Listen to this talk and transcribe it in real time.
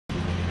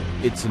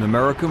It's an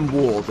American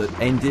war that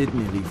ended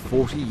nearly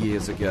 40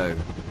 years ago.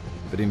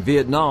 But in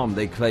Vietnam,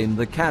 they claim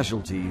the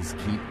casualties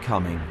keep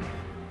coming.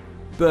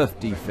 Birth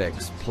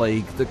defects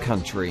plague the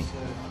country.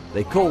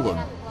 They call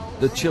them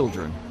the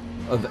children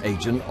of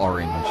Agent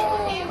Orange.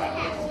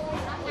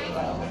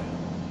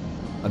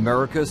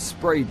 America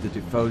sprayed the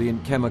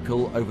defoliant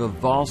chemical over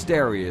vast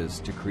areas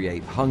to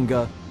create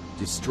hunger,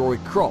 destroy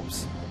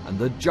crops, and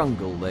the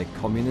jungle their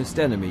communist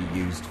enemy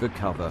used for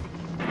cover.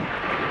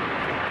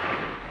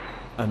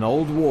 An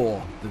old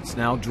war that's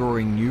now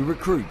drawing new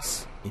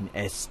recruits in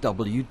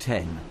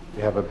SW-10.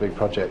 We have a big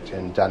project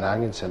in Da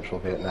Nang in central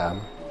Vietnam,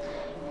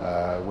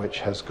 which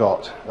has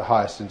got the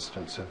highest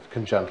incidence of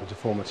congenital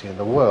deformity in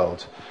the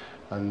world,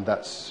 and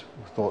that's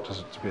thought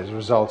to be as a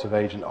result of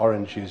Agent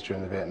Orange used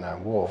during the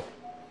Vietnam War.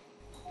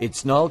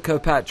 It's Niall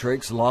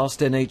Kirkpatrick's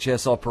last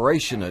NHS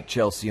operation at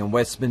Chelsea and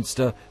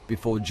Westminster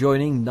before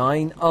joining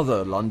 9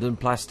 other London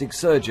plastic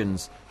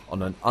surgeons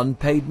on an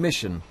unpaid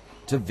mission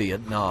to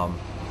Vietnam.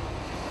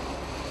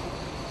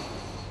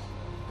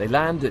 They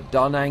land at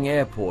Da Nang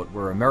Airport,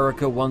 where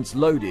America once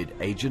loaded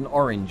Agent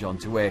Orange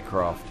onto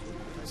aircraft.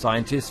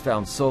 Scientists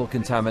found soil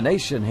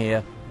contamination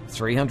here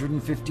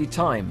 350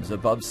 times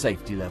above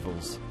safety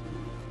levels.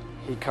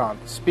 He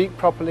can't speak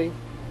properly,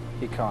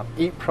 he can't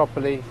eat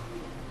properly,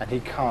 and he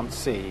can't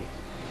see.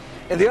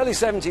 In the early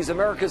 70s,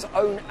 America's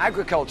own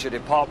agriculture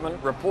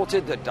department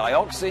reported that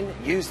dioxin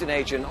used in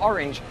Agent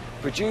Orange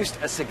produced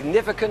a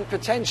significant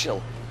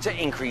potential to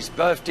increase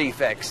birth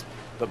defects.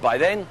 But by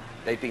then,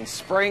 they'd been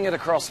spraying it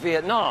across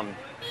Vietnam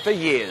for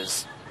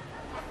years.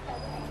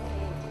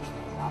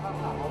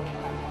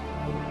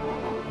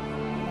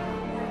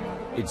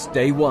 It's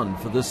day one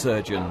for the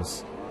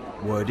surgeons.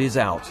 Word is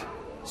out.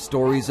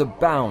 Stories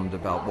abound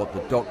about what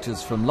the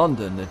doctors from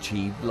London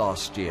achieved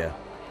last year.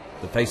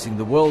 The Facing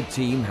the World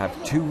team have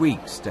 2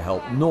 weeks to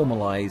help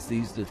normalise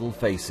these little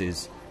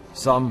faces,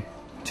 some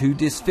too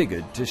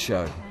disfigured to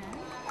show.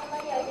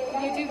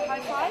 You do high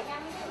five?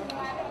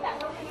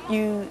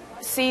 You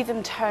see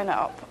them turn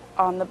up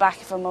on the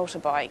back of a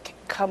motorbike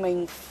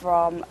coming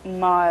from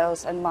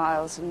miles and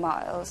miles and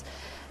miles,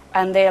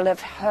 and they'll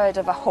have heard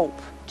of a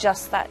hope,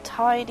 just that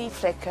tiny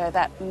flicker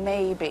that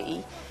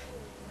maybe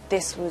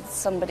this was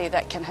somebody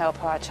that can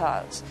help our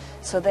child.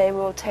 So they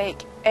will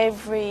take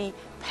every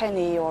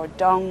penny or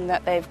dong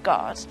that they've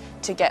got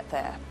to get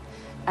there,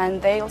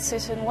 and they'll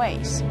sit and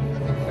wait.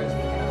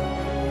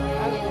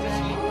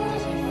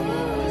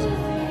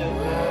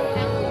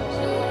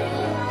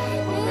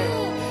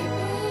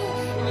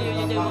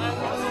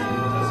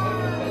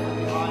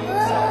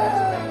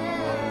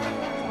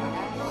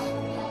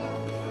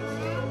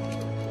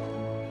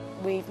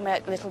 We've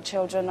met little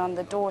children on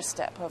the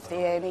doorstep of the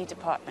A&E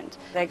department.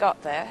 They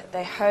got there,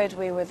 they heard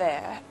we were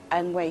there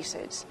and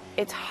waited.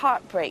 It's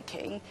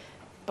heartbreaking,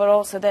 but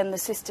also then the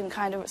system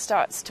kind of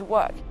starts to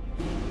work.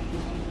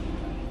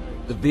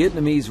 The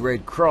Vietnamese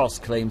Red Cross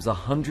claims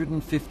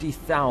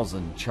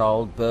 150,000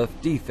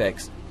 childbirth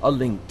defects are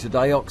linked to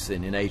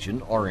dioxin in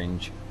Agent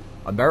Orange.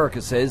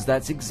 America says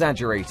that's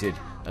exaggerated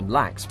and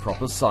lacks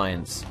proper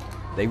science.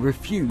 They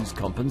refuse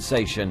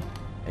compensation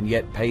and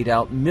yet paid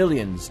out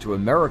millions to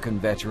American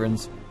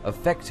veterans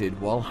affected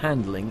while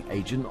handling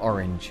Agent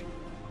Orange.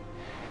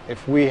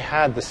 If we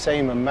had the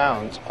same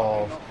amount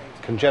of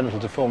congenital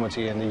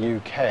deformity in the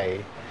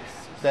UK,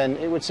 then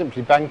it would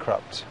simply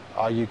bankrupt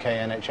our UK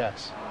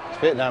NHS.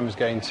 Vietnam is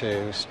going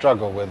to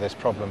struggle with this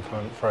problem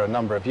for a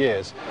number of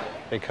years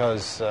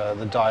because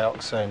the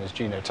dioxin is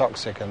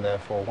genotoxic, and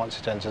therefore once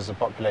it enters the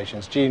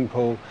population's gene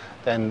pool,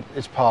 then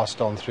it's passed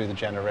on through the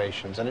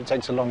generations, and it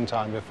takes a long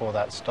time before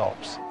that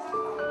stops.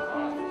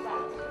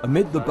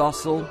 Amid the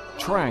bustle,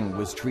 Trang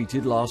was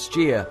treated last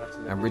year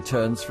and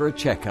returns for a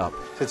checkup.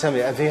 So tell me,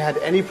 have you had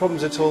any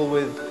problems at all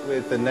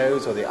with the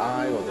nose or the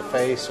eye or the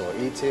face or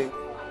eating?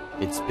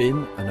 It's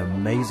been an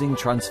amazing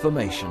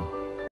transformation.